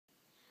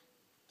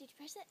you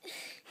press it?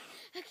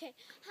 Okay.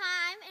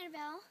 Hi, I'm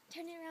Annabelle.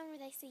 Turn it around where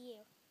they see you.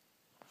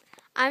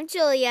 I'm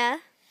Julia.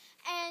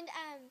 And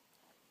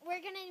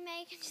we're going to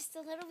make just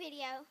a little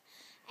video.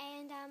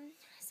 And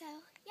so,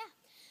 yeah.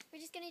 We're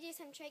just going to do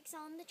some tricks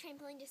on the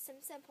trampoline, just some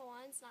simple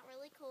ones, not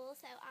really cool.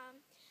 So,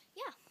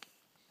 yeah.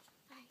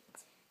 All right.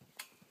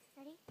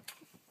 Ready?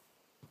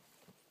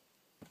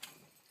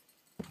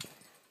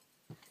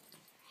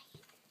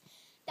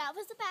 That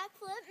was a back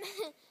flip,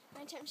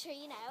 which I'm sure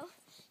you know.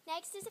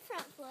 Next is a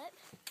front flip.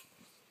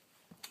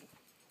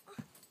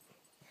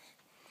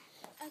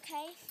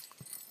 Okay,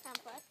 front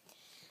flip.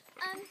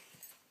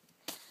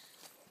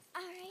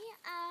 Alright,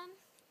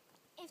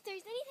 if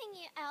there's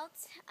anything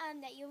else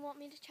that you want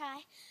me to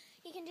try,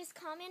 you can just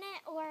comment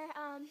it, or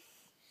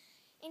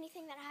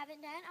anything that I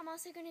haven't done. I'm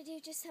also going to do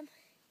just some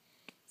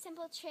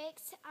simple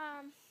tricks.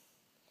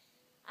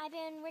 I've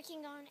been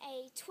working on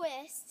a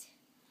twist.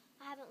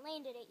 I haven't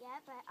landed it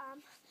yet, but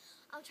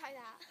I'll try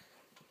that.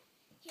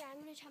 Here,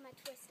 I'm going to try my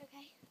twist,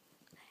 okay?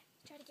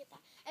 Try to get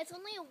that. It's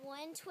only a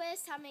one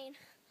twist. I mean,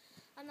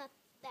 I'm not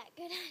that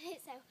good at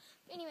it, so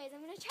anyways,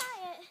 I'm going to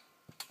try it.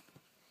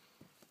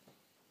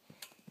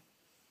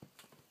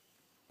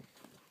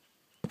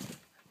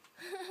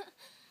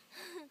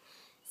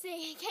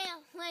 See, I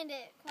can't land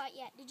it quite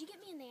yet. Did you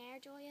get me in the air,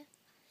 Julia?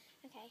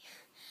 Okay.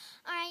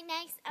 Alright,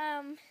 next,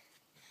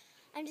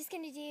 I'm just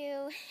going to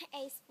do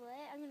a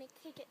split. I'm going to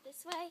kick it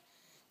this way.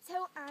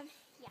 So,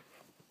 yeah.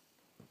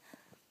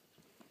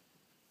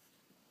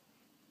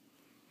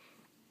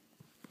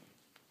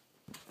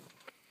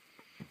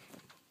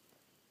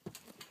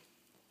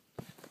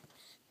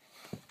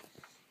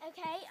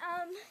 Okay,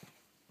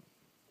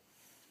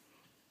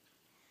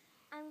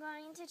 I'm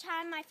going to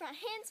try my front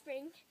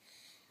handspring.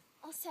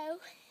 Also,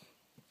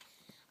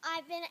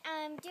 I've been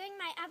I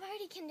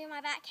already can do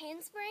my back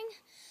handspring,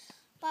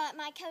 but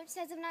my coach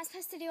says I'm not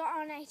supposed to do it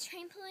on a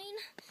trampoline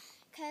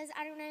because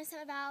I don't know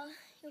something about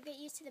you'll get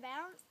used to the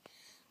bounce.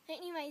 But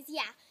anyways,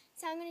 yeah.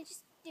 So I'm gonna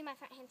just do my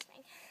front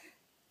handspring.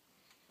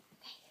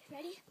 Okay,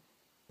 ready?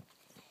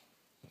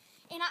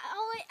 And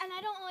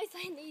I don't always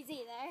land these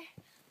either.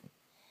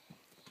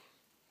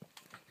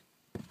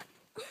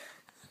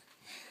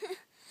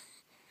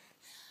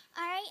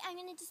 Alright, I'm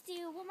going to just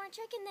do one more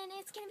trick and then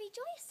it's going to be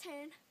Julia's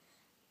turn.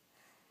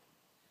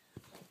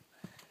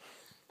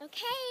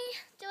 Okay,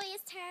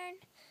 Julia's turn.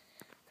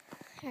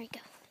 There we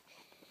go.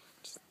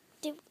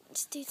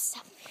 Just do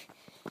stuff.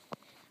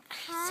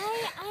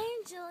 Hi,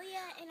 I'm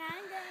Julia and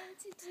I'm going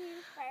to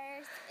do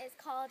first. It's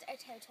called a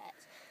toe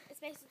touch. It's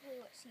basically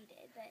what she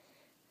did, but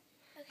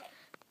okay.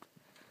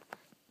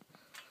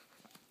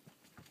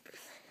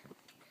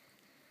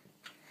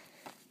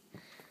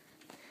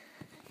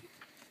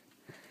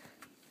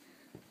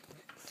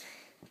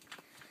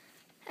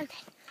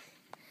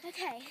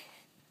 Okay.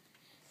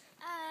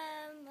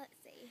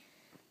 Let's see.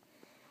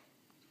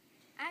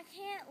 I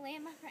can't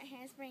land my front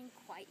handspring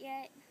quite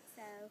yet,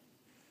 so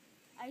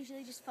I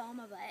usually just fall on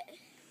my butt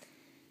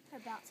or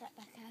bounce right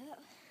back up.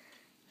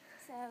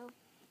 So,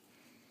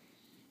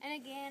 and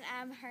again,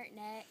 I'm hurt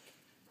neck,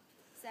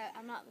 so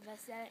I'm not the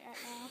best at it right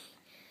now.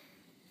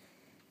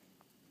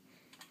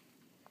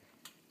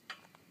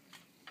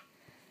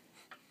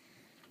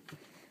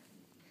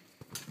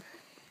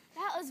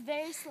 That was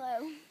very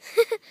slow,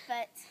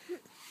 but,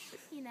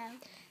 you know.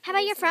 How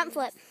about your front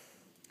flip?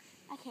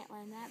 I can't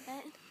land that,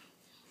 but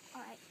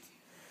alright.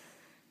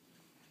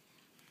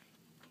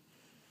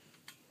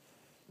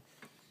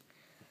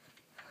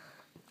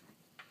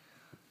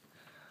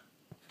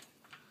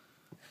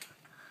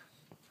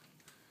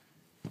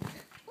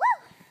 Woo!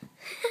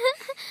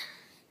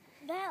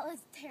 That was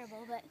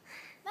terrible, but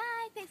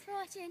bye. Thanks for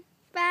watching.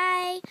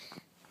 Bye.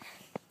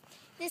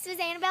 This was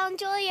Annabelle and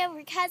Julia.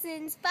 We're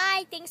cousins.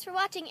 Bye. Thanks for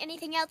watching.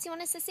 Anything else you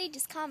want us to see,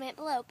 just comment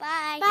below.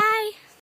 Bye. Bye.